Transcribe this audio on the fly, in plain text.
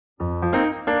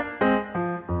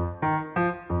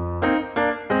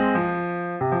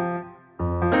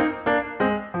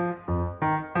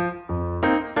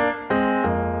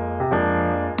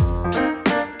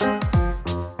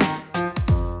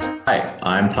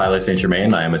I'm Tyler St.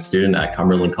 Germain. I am a student at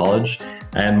Cumberland College,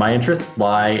 and my interests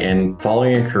lie in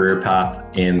following a career path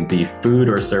in the food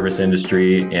or service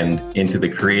industry and into the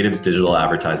creative digital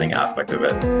advertising aspect of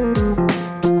it.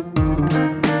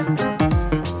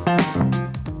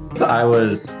 I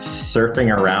was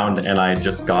surfing around and I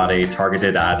just got a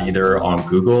targeted ad either on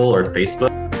Google or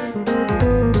Facebook.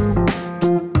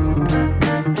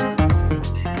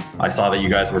 I saw that you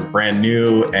guys were brand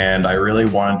new and I really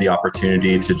wanted the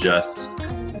opportunity to just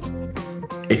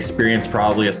experience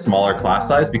probably a smaller class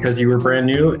size because you were brand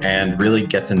new and really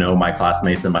get to know my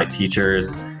classmates and my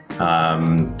teachers.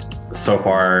 So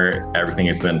far, everything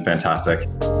has been fantastic.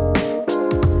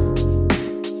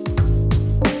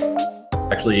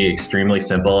 Actually extremely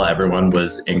simple. Everyone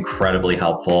was incredibly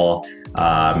helpful.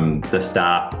 The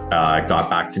staff got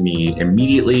back to me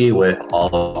immediately with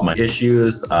all of my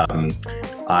issues.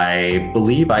 I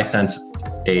believe I sent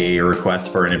a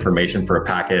request for an information for a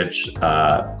package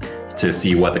to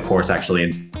see what the course actually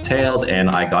entailed, and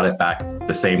I got it back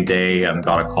the same day and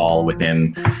got a call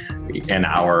within an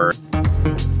hour.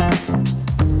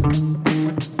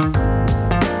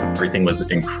 Everything was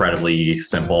incredibly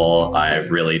simple. I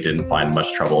really didn't find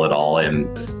much trouble at all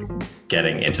in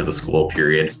getting into the school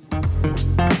period.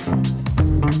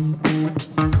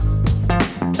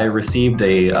 I received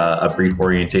a brief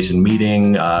orientation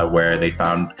meeting where they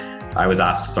found I was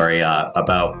asked,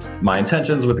 about my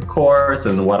intentions with the course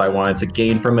and what I wanted to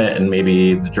gain from it, and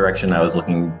maybe the direction I was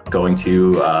going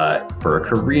to for a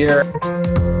career.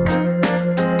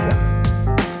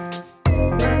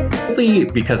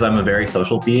 Because I'm a very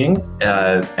social being,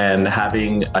 and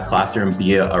having a classroom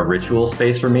be a ritual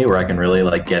space for me where I can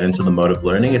really get into the mode of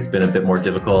learning, it's been a bit more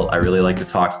difficult. I really like to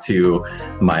talk to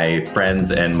my friends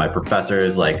and my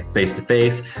professors face to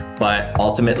face, but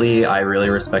ultimately I really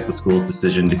respect the school's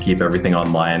decision to keep everything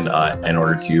online in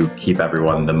order to keep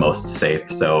everyone the most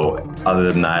safe. So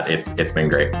other than that, it's been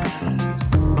great.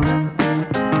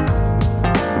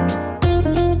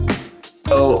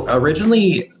 So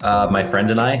originally, my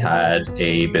friend and I had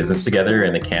a business together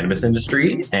in the cannabis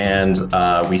industry, and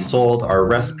we sold our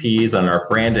recipes and our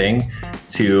branding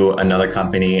to another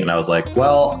company. And I was like,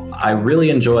 well, I really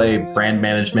enjoy brand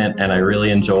management and I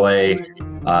really enjoy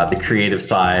the creative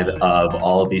side of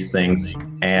all of these things.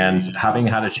 And having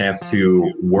had a chance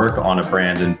to work on a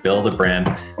brand and build a brand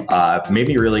made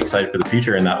me really excited for the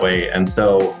future in that way. And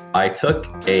so I took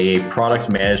a product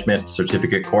management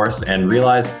certificate course and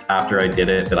realized after I did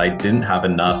it that I didn't have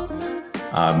enough,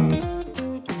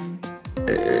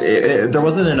 there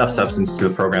wasn't enough substance to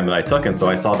the program that I took. And so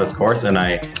I saw this course and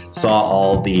I saw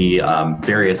all the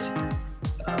various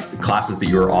classes that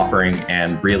you were offering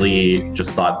and really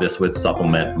just thought this would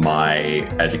supplement my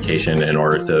education in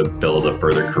order to build a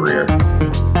further career.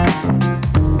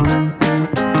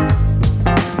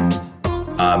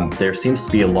 There seems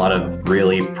to be a lot of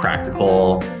really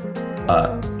practical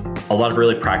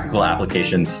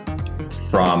applications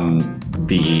from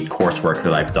the coursework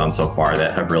that I've done so far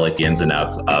that have really the ins and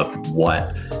outs of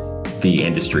what the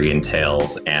industry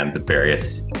entails and the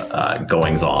various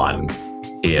goings on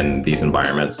in these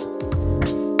environments.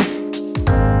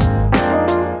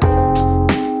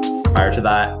 Prior to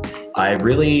that, I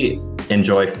really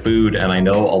enjoy food and I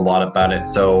know a lot about it.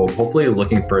 So hopefully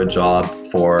looking for a job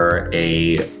for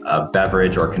a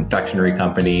beverage or confectionery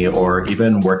company, or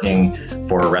even working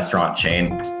for a restaurant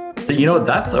chain.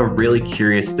 That's a really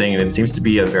curious thing, and it seems to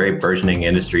be a very burgeoning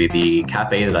industry. The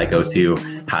cafe that I go to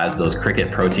has those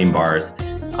Cricket protein bars,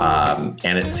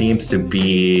 and it seems to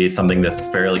be something that's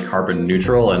fairly carbon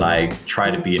neutral, and I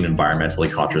try to be an environmentally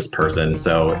conscious person.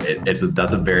 So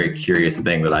that's a very curious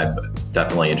thing that I'm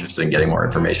definitely interested in getting more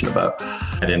information about.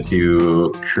 Get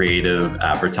into creative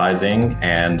advertising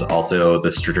and also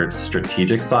the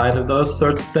strategic side of those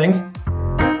sorts of things.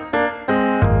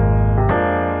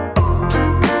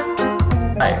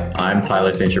 Hi, I'm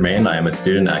Tyler St. Germain. I am a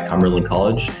student at Cumberland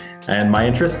College, and my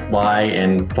interests lie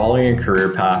in following a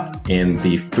career path in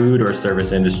the food or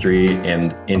service industry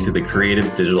and into the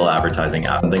creative digital advertising.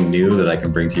 Something new that I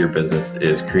can bring to your business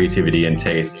is creativity and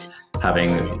taste.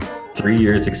 Having 3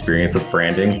 years experience of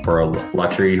branding for a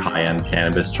luxury high-end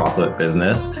cannabis chocolate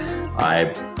business,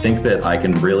 I think that I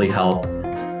can really help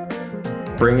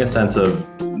bring a sense of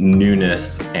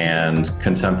newness and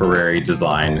contemporary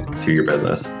design to your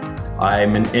business.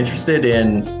 I'm interested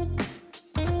in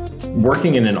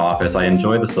working in an office. I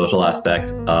enjoy the social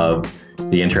aspect of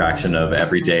the interaction of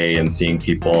every day and seeing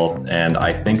people. And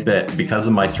I think that because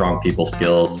of my strong people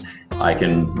skills, I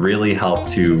can really help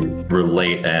to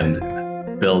relate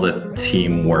and build a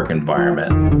teamwork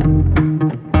environment.